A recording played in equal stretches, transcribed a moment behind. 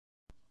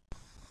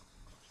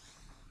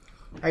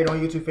How you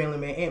doing, YouTube family,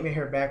 man? Ant-Man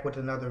here, back with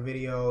another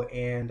video,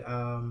 and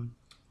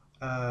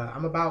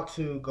I'm about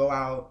to go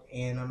out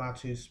and I'm about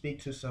to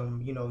speak to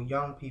some,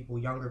 young people,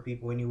 younger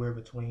people, anywhere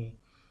between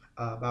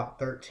about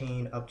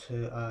 13 up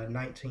to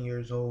 19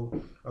 years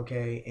old,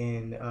 okay,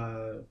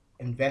 and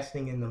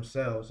investing in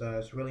themselves.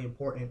 It's really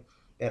important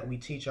that we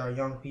teach our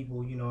young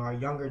people, our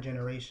younger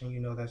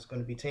generation, that's going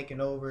to be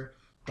taking over,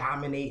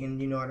 dominating,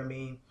 you know what I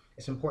mean?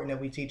 It's important that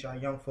we teach our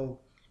young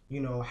folk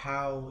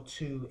how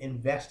to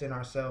invest in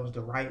ourselves the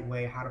right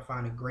way, how to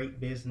find a great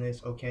business,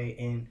 okay,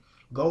 and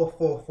go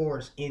full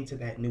force into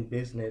that new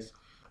business.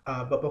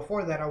 But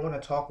before that, I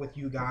want to talk with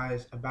you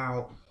guys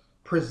about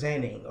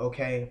presenting,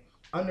 okay?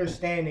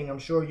 Understanding, I'm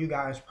sure you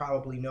guys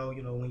probably know,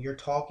 when you're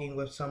talking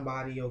with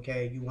somebody,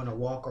 okay, you want to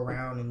walk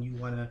around and you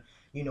want to,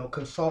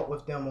 consult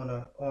with them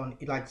on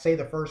like, say,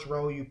 the first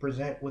row, you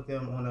present with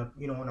them on a,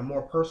 on a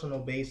more personal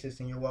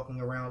basis, and you're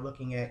walking around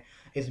looking at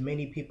as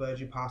many people as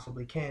you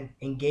possibly can,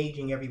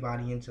 engaging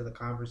everybody into the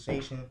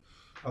conversation,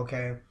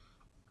 okay?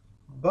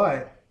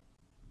 But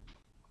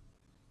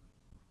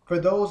for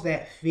those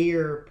that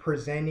fear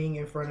presenting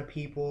in front of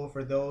people,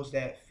 for those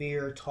that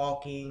fear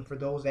talking, for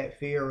those that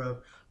fear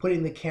of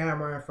putting the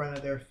camera in front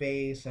of their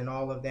face and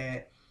all of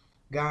that,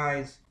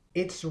 guys,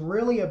 it's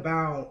really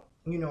about,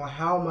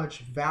 how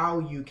much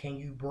value can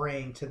you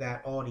bring to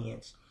that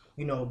audience,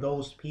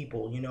 those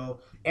people,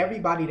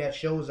 everybody that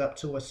shows up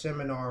to a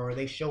seminar, or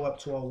they show up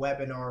to a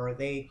webinar, or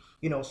they,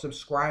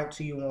 subscribe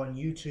to you on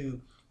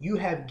YouTube. You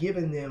have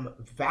given them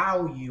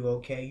value,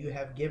 okay? You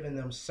have given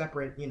them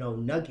separate,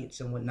 nuggets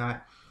and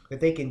whatnot that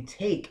they can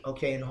take,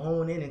 okay, and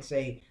hone in and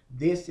say,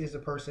 this is a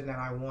person that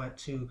I want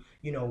to,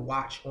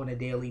 watch on a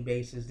daily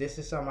basis. This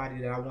is somebody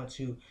that I want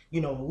to,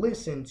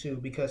 listen to,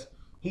 because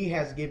he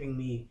has given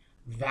me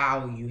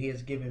value. He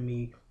has given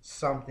me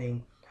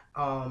something.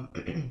 Um,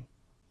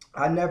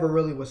 I never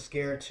really was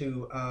scared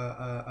to,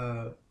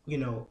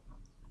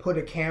 put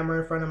a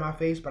camera in front of my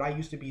face, but I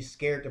used to be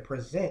scared to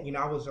present.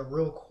 I was a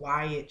real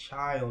quiet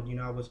child.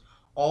 I was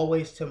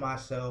always to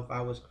myself.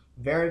 I was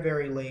very,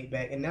 very laid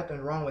back, and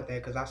nothing wrong with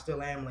that, because I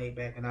still am laid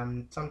back, and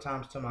I'm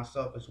sometimes to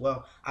myself as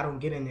well. I don't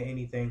get into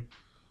anything.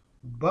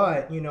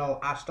 But,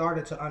 I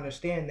started to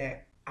understand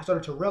that, I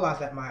started to realize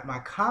that my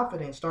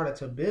confidence started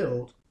to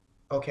build,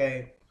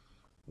 okay,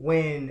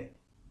 when,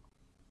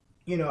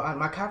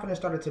 my confidence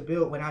started to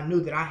build when I knew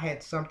that I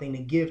had something to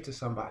give to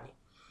somebody.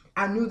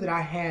 I knew that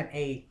I had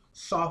a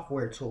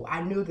software tool.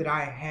 I knew that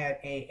I had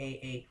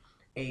a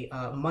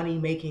money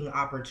making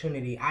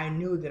opportunity. I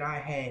knew that I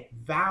had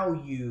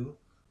value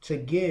to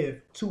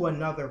give to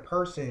another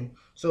person,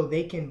 so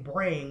they can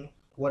bring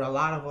what a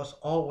lot of us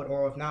all would,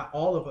 or if not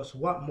all of us,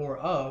 want more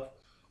of,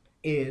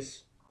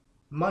 is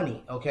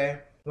money, okay?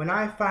 When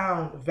I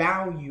found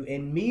value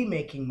in me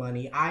making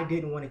money, I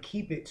didn't want to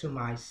keep it to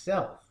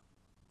myself,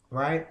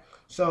 right?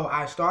 So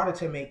I started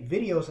to make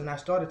videos, and I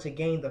started to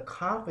gain the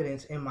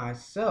confidence in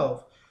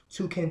myself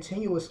to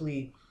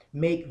continuously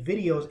make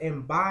videos.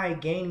 And by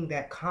gaining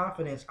that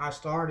confidence, I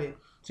started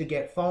to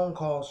get phone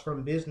calls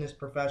from business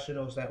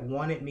professionals that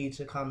wanted me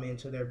to come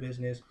into their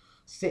business,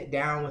 sit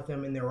down with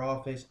them in their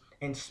office,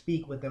 and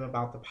speak with them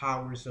about the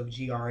powers of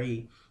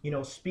GRE.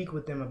 Speak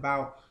with them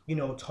about,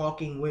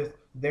 talking with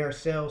their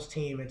sales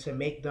team and to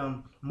make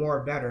them more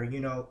better.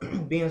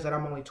 Being that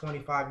I'm only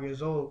 25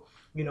 years old,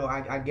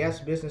 I guess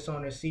business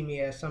owners see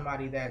me as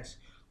somebody that's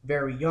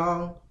very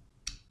young,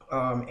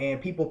 and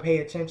people pay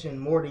attention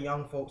more to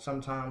young folks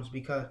sometimes,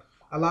 because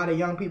a lot of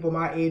young people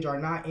my age are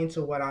not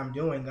into what I'm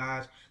doing,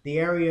 guys. The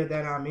area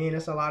that I'm in,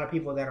 it's a lot of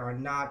people that are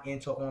not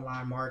into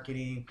online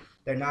marketing.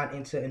 They're not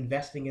into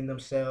investing in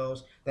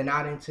themselves. They're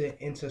not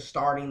into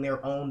starting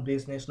their own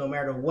business, no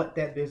matter what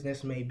that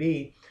business may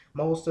be.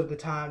 Most of the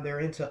time, they're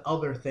into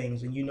other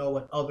things, and you know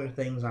what other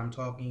things I'm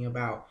talking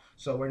about.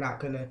 So we're not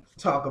going to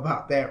talk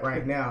about that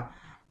right now.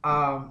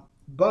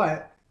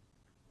 But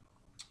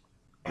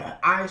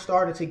I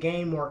started to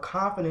gain more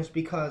confidence,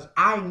 because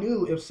I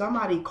knew if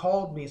somebody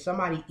called me,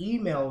 somebody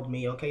emailed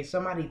me, okay,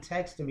 somebody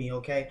texted me,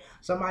 okay,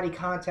 somebody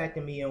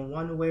contacted me in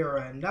one way or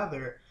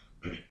another,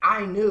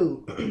 I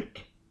knew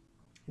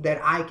that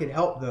I could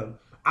help them.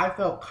 I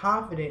felt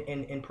confident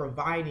in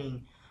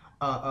providing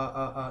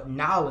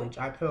knowledge.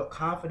 I felt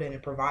confident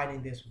in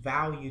providing this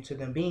value to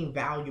them, being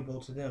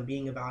valuable to them,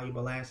 being a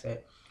valuable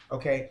asset.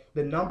 Okay,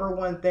 the number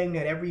one thing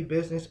that every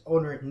business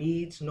owner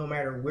needs, no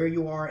matter where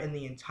you are in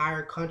the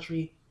entire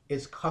country,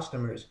 is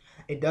customers.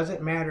 It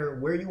doesn't matter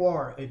where you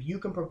are. If you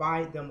can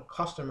provide them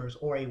customers,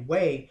 or a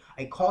way,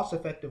 a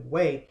cost-effective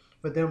way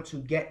for them to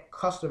get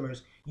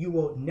customers, you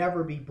will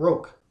never be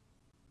broke.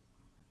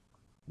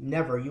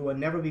 Never. You will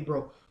never be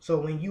broke. So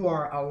when you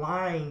are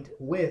aligned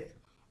with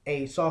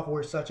a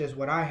software such as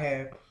what I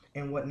have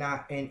and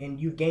whatnot,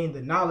 and you gain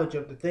the knowledge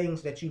of the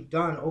things that you've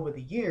done over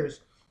the years,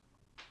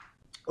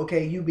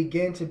 okay, you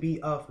begin to be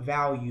of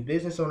value.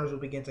 Business owners will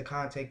begin to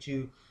contact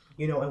you,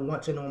 and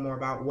want to know more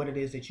about what it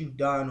is that you've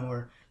done,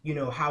 or,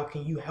 how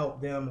can you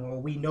help them, or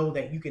we know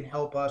that you can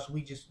help us.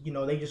 We just,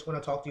 they just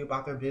want to talk to you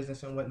about their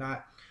business and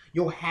whatnot.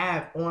 you'll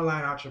have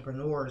online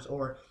entrepreneurs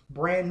or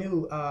brand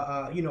new,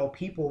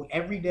 people,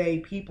 everyday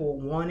people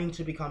wanting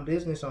to become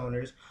business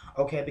owners,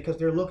 okay, because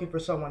they're looking for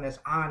someone that's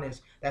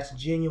honest, that's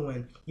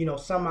genuine,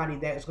 somebody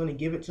that is going to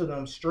give it to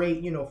them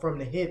straight, from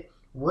the hip,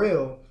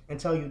 real, and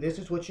tell you this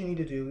is what you need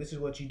to do, this is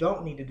what you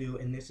don't need to do,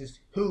 and this is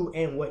who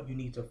and what you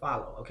need to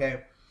follow,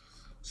 okay?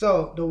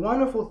 So the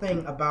wonderful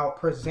thing about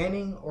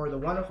presenting, or the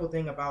wonderful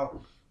thing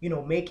about,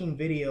 making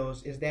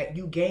videos, is that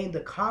you gain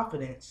the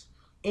confidence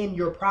in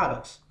your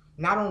products.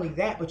 Not only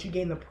that, but you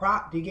gain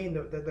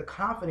the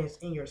confidence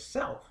in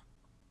yourself,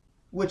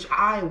 which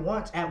I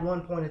once at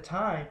one point in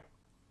time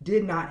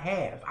did not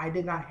have. I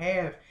did not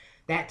have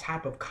that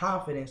type of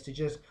confidence to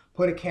just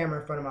put a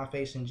camera in front of my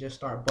face and just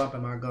start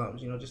bumping my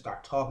gums, just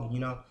start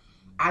talking,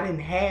 I didn't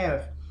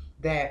have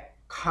that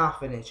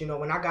confidence.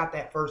 When I got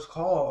that first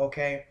call,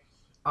 okay,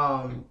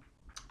 um,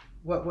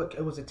 what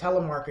it was a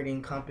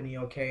telemarketing company,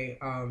 okay,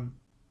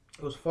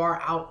 it was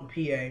far out in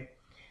PA,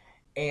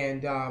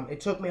 and it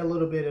took me a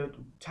little bit of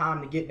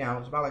time to get down. It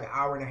was about like an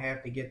hour and a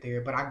half to get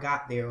there, but I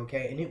got there,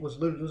 okay, and it was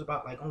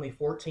about like only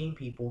 14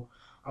 people,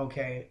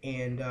 okay,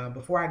 and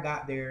before I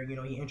got there,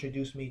 he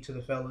introduced me to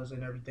the fellas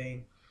and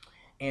everything,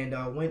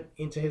 and went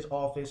into his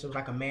office. It was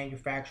like a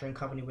manufacturing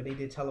company where they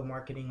did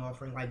telemarketing,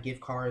 offering like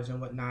gift cards and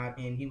whatnot,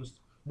 and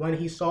when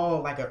he saw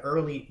like an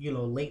early,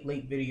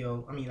 late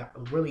video, I mean like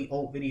a really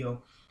old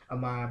video of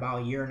mine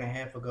about a year and a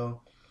half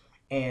ago,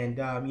 and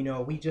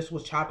we just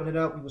was chopping it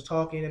up, we was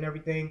talking and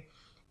everything,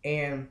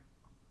 and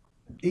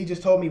he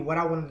just told me what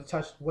I wanted to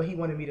touch, what he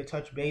wanted me to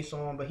touch base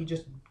on, but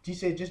he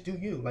said just do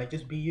you, like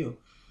just be you.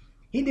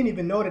 He didn't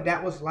even know that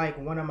that was like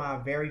one of my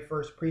very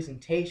first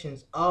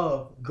presentations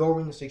of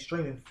going this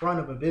extreme in front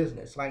of a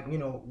business, like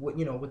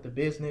with the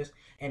business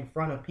in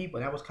front of people.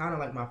 That was kind of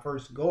like my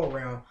first go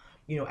around,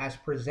 as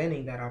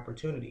presenting that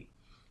opportunity.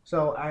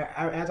 So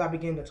as I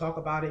began to talk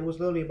about it, it was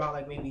literally about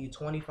like maybe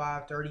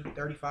 25, 30,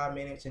 35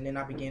 minutes, and then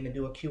I began to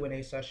do a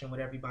Q&A session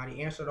with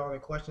everybody, answered all their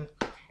questions.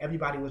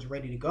 Everybody was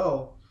ready to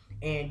go,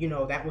 and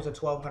that was a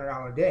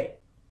 $1,200 day.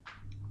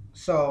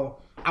 So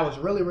I was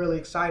really, really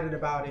excited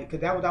about it, because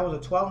that was a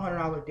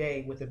 $1,200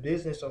 day with the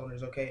business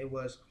owners. Okay, it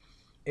was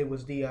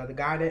the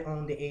guy that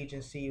owned the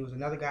agency. It was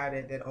another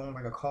guy that owned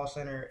like a call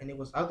center, and it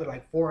was other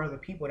like four other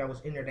people that was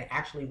in there that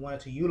actually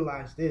wanted to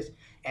utilize this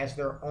as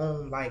their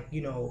own, like,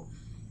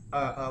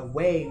 a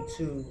way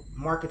to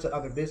market to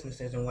other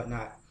businesses and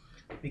whatnot,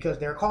 because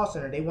their call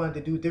center, they wanted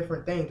to do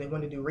different things. They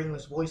wanted to do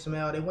ringless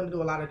voicemail. They wanted to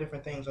do a lot of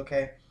different things.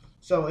 Okay,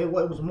 so it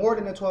was more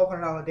than a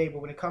 $1,200 day.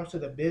 But when it comes to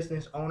the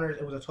business owners,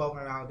 it was a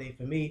 $1,200 day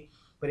for me.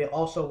 But it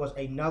also was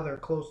another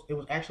close. It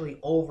was actually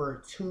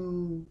over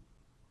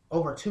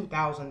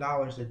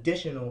 $2,000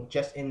 additional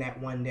just in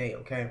that one day.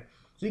 Okay,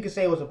 so you could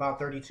say it was about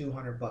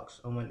 $3,200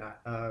 or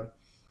whatnot,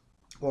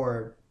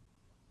 or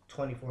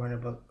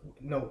 2,400 bucks.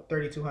 No,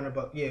 3,200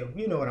 bucks. Yeah,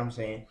 you know what I'm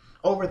saying.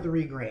 Over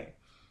 3 grand.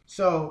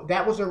 So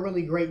that was a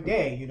really great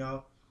day.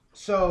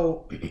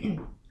 So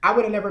I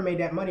would have never made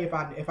that money if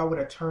I would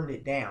have turned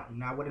it down.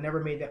 And I would have never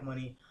made that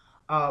money.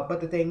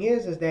 But the thing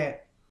is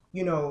that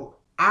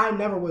I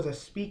never was a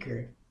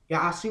speaker.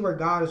 Yeah, I see where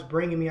God is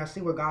bringing me. I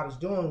see what God is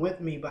doing with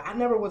me. But I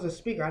never was a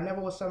speaker. I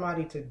never was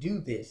somebody to do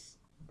this.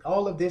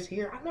 All of this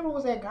here. I never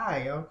was that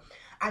guy, yo.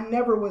 I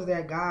never was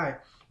that guy.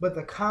 But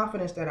the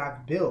confidence that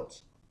I've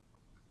built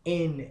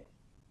in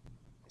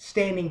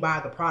standing by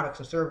the products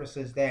and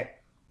services that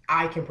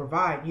I can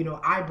provide.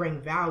 I bring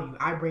value.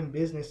 I bring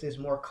businesses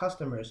more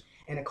customers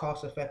in a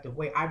cost-effective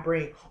way. I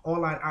bring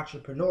online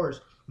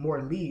entrepreneurs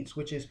more leads,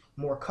 which is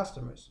more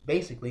customers,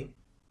 basically.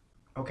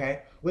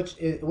 Okay, which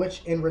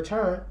in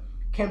return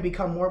can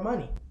become more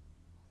money.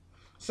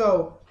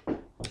 So,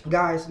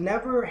 guys,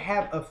 never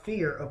have a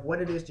fear of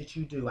what it is that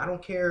you do. I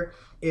don't care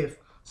if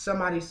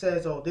somebody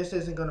says, "Oh, this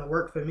isn't going to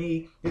work for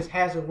me. This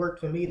hasn't worked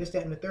for me. This,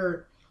 that, and the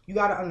third." You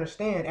got to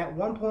understand, at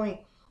one point,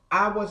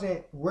 I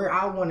wasn't where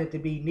I wanted to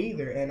be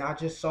neither. And I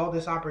just saw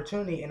this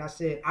opportunity and I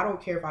said, I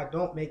don't care if I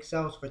don't make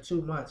sales for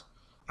 2 months.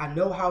 I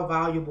know how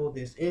valuable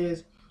this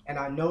is. And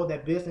I know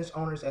that business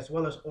owners, as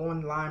well as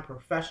online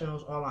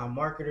professionals, online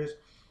marketers,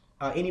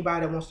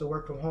 anybody that wants to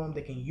work from home,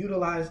 they can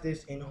utilize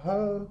this and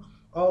hone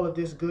all of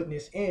this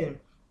goodness in,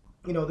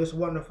 this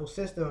wonderful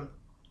system,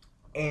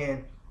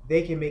 and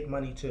they can make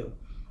money too.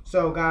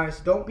 So guys,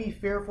 don't be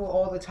fearful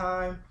all the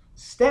time.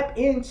 Step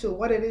into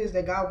what it is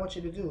that God wants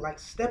you to do. Like,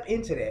 step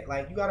into that.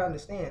 Like, you got to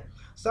understand,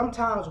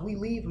 sometimes we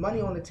leave money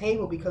on the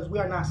table because we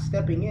are not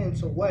stepping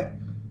into what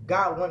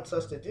God wants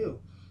us to do.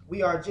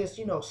 We are just,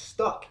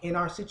 stuck in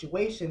our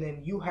situation,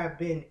 and you have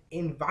been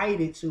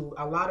invited to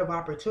a lot of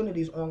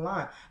opportunities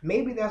online.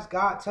 Maybe that's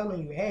God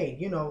telling you, hey,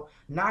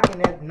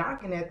 knocking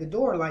at the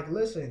door, like,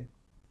 listen,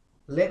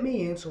 let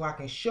me in so I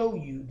can show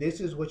you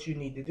this is what you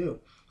need to do.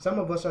 Some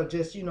of us are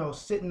just,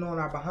 sitting on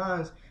our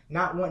behinds,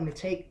 not wanting to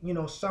take,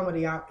 some of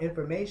the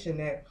information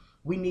that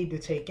we need to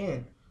take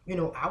in.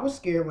 I was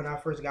scared when I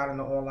first got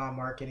into online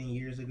marketing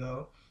years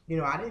ago.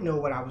 I didn't know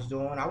what I was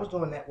doing. I was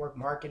doing network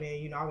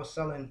marketing. I was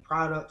selling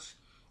products,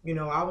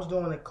 I was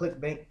doing a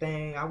clickbait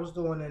thing. I was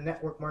doing a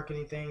network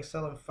marketing thing,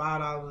 selling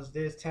 $5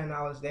 this,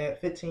 $10 that,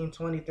 15,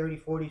 20, 30,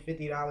 40,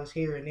 $50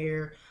 here and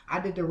there. I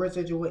did the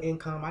residual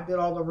income. I did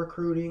all the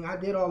recruiting. I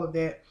did all of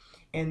that.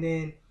 And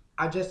then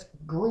I just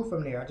grew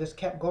from there. I just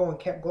kept going,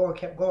 kept going,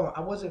 kept going.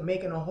 I wasn't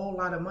making a whole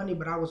lot of money,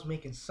 but I was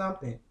making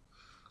something.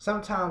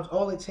 Sometimes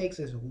all it takes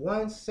is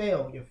one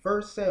sale, your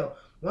first sale.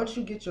 Once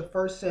you get your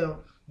first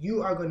sale,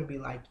 you are going to be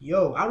like,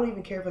 yo, I don't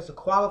even care if it's a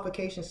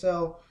qualification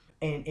sale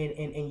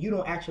and you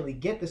don't actually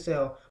get the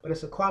sale, but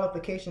it's a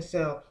qualification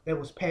sale that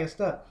was passed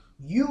up.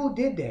 You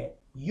did that.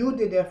 You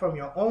did that from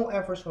your own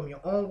efforts, from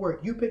your own work.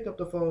 You picked up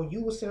the phone.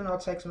 You was sending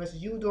out text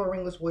messages. You was doing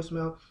ringless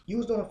voicemail. You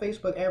was doing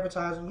Facebook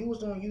advertising. You was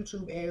doing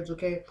YouTube ads,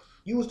 okay?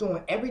 You was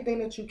doing everything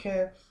that you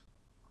can,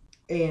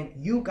 and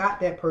you got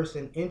that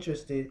person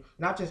interested,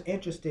 not just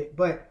interested,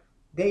 but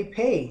they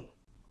paid.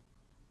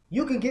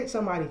 You could get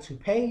somebody to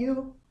pay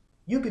you.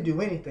 You could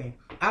do anything.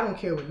 I don't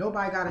care what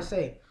nobody got to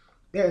say.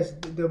 There's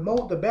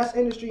the best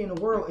industry in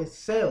the world is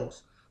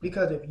sales,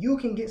 because if you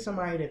can get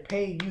somebody to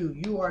pay you,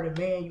 you are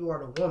the man, you are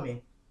the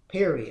woman.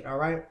 Period. All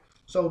right.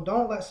 So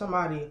don't let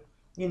somebody,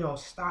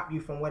 stop you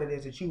from what it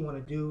is that you want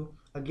to do.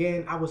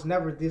 Again, I was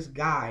never this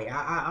guy.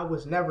 I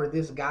was never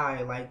this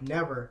guy, like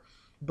never.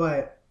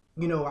 But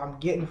I'm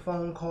getting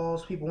phone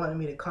calls, people wanting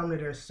me to come to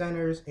their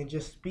centers and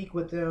just speak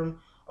with them,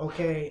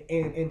 okay?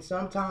 And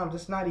sometimes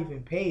it's not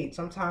even paid.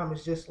 Sometimes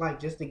it's just like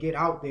just to get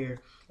out there.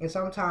 And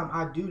sometimes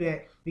I do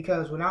that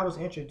because when I was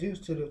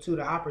introduced to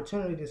the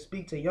opportunity to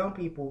speak to young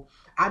people,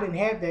 I didn't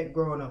have that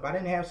growing up. I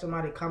didn't have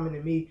somebody coming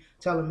to me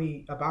telling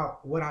me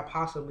about what I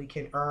possibly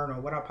can earn or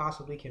what I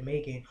possibly can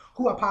make and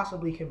who I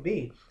possibly can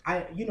be.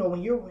 I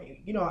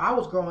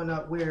was growing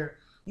up where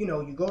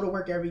you go to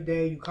work every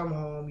day, you come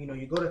home,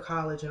 you go to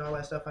college and all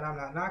that stuff, and I'm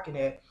not knocking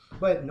that.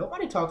 But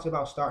nobody talks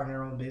about starting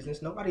their own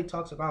business. Nobody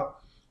talks about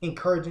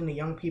encouraging the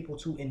young people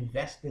to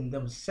invest in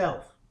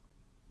themselves.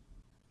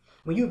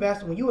 When you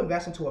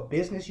invest into a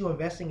business, you're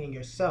investing in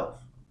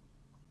yourself.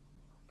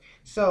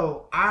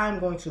 So I'm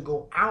going to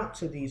go out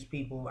to these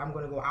people. I'm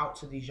going to go out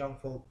to these young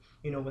folk,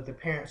 with their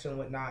parents and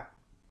whatnot,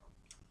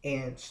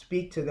 and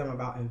speak to them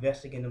about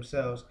investing in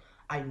themselves.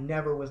 I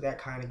never was that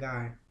kind of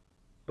guy,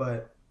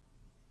 but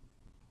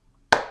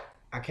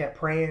I kept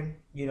praying.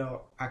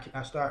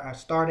 I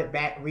started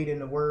back reading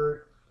the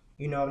word.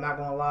 I'm not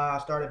gonna lie, I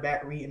started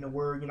back reading the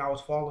word. I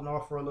was falling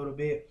off for a little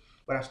bit,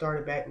 but I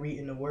started back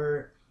reading the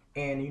word,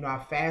 and I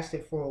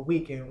fasted for a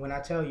week. And when I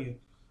tell you,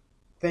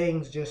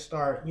 things just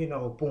start, boom,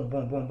 boom,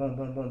 boom, boom, boom,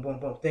 boom, boom,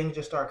 boom. Things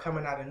just start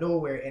coming out of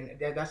nowhere, and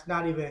that's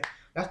not even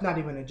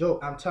a joke.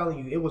 I'm telling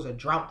you, it was a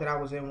drought that I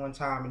was in one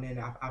time, and then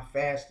I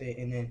fasted,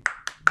 and then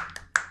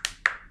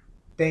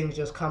things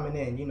just coming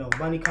in,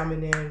 money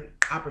coming in,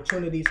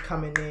 opportunities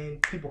coming in,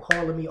 people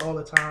calling me all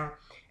the time,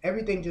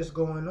 everything just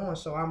going on.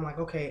 So I'm like,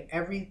 okay,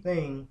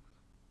 everything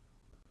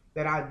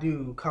that I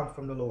do come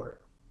from the Lord,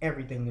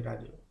 everything that I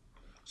do.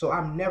 So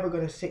I'm never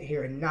going to sit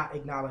here and not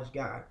acknowledge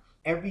God.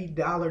 Every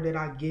dollar that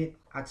I get,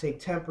 I take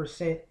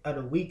 10% of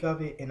the week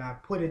of it and I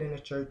put it in the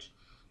church.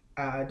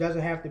 It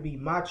doesn't have to be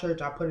my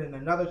church. I put it in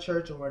another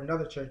church or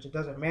another church. It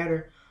doesn't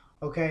matter.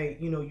 Okay,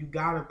 you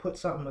got to put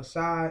something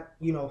aside,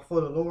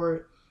 for the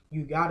Lord.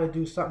 You got to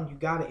do something. You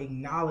got to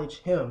acknowledge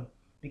him,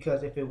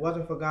 because if it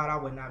wasn't for God, I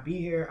would not be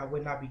here. I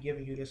would not be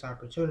giving you this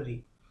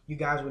opportunity. You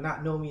guys would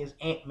not know me as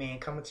Ant-Man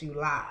coming to you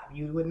live.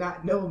 You would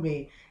not know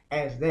me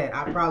as that.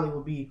 I probably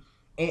would be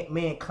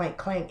Ant-Man clank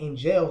clank in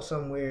jail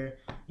somewhere,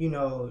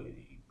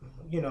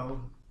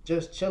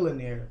 just chilling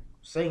there,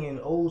 singing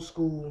old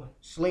school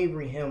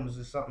slavery hymns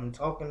or something,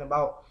 talking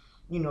about,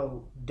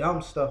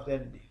 dumb stuff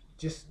that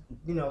just,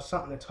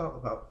 something to talk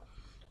about.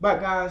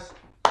 But guys,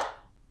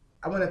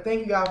 I want to thank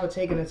you guys for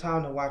taking the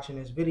time to watching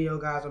this video,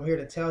 guys. I'm here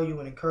to tell you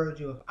and encourage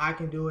you, if I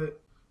can do it,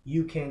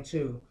 you can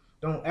too.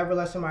 Don't ever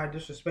let somebody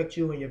disrespect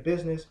you in your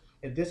business.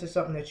 If this is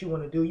something that you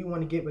want to do, you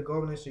want to get with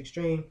Governance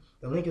Extreme,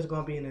 the link is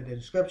going to be in the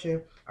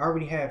description. I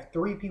already have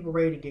 3 people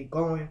ready to get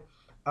going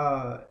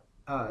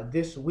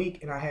this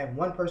week, and I have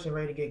 1 person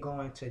ready to get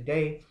going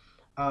today.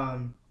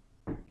 And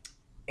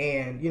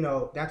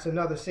that's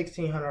another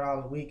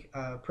 $1,600 a week.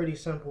 Pretty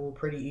simple,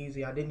 pretty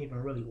easy. I didn't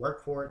even really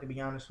work for it, to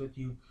be honest with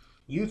you.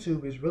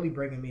 YouTube is really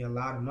bringing me a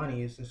lot of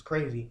money. It's just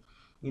crazy.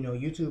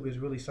 YouTube is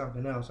really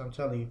something else, I'm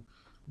telling you.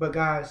 But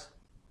guys,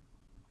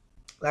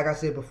 like I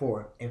said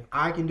before, if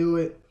I can do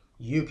it,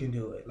 you can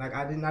do it. Like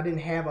I didn't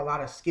have a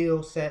lot of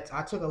skill sets.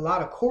 I took a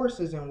lot of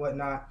courses and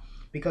whatnot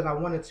because I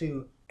wanted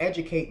to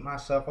educate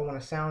myself. I want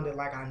to sound it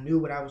like I knew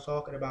what I was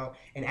talking about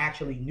and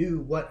actually knew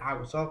what I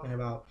was talking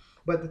about.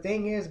 But the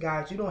thing is,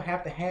 guys, you don't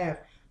have to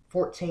have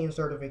 14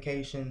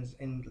 certifications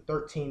and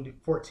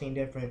 14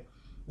 different,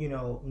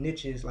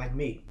 niches like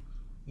me.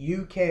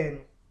 You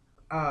can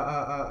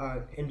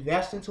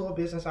invest into a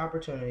business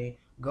opportunity,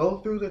 go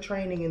through the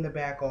training in the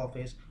back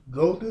office,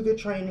 go through the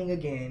training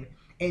again,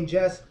 and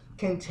just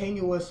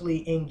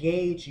continuously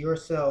engage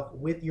yourself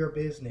with your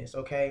business,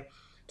 okay?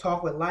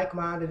 Talk with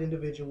like-minded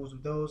individuals,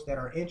 with those that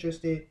are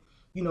interested.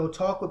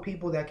 Talk with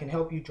people that can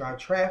help you drive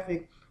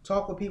traffic,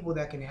 Talk with people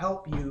that can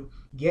help you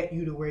get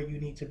you to where you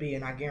need to be.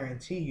 And I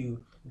guarantee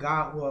you,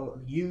 God will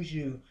use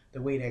you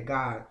the way that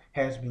God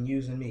has been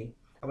using me.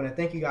 I want to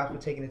thank you guys for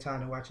taking the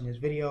time to watching this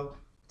video.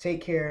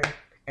 Take care.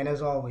 And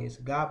as always,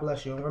 God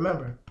bless you. And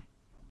remember,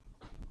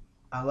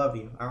 I love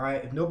you. All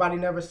right. If nobody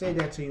never said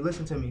that to you,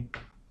 listen to me.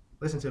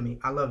 Listen to me.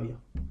 I love you.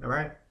 All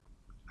right.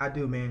 I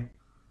do, man.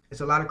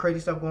 It's a lot of crazy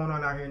stuff going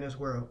on out here in this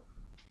world,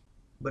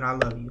 but I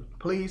love you.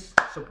 Please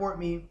support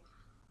me.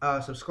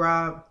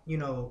 Subscribe.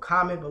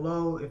 Comment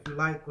below if you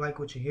like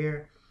what you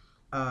hear.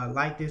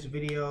 Like this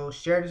video.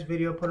 Share this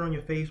video. Put it on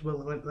your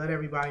Facebook. Let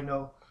everybody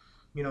know.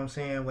 You know what I'm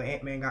saying? What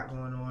Ant-Man got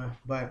going on.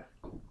 But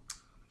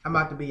I'm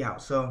about to be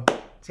out. So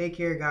take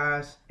care,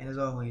 guys. And as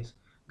always,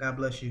 God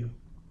bless you.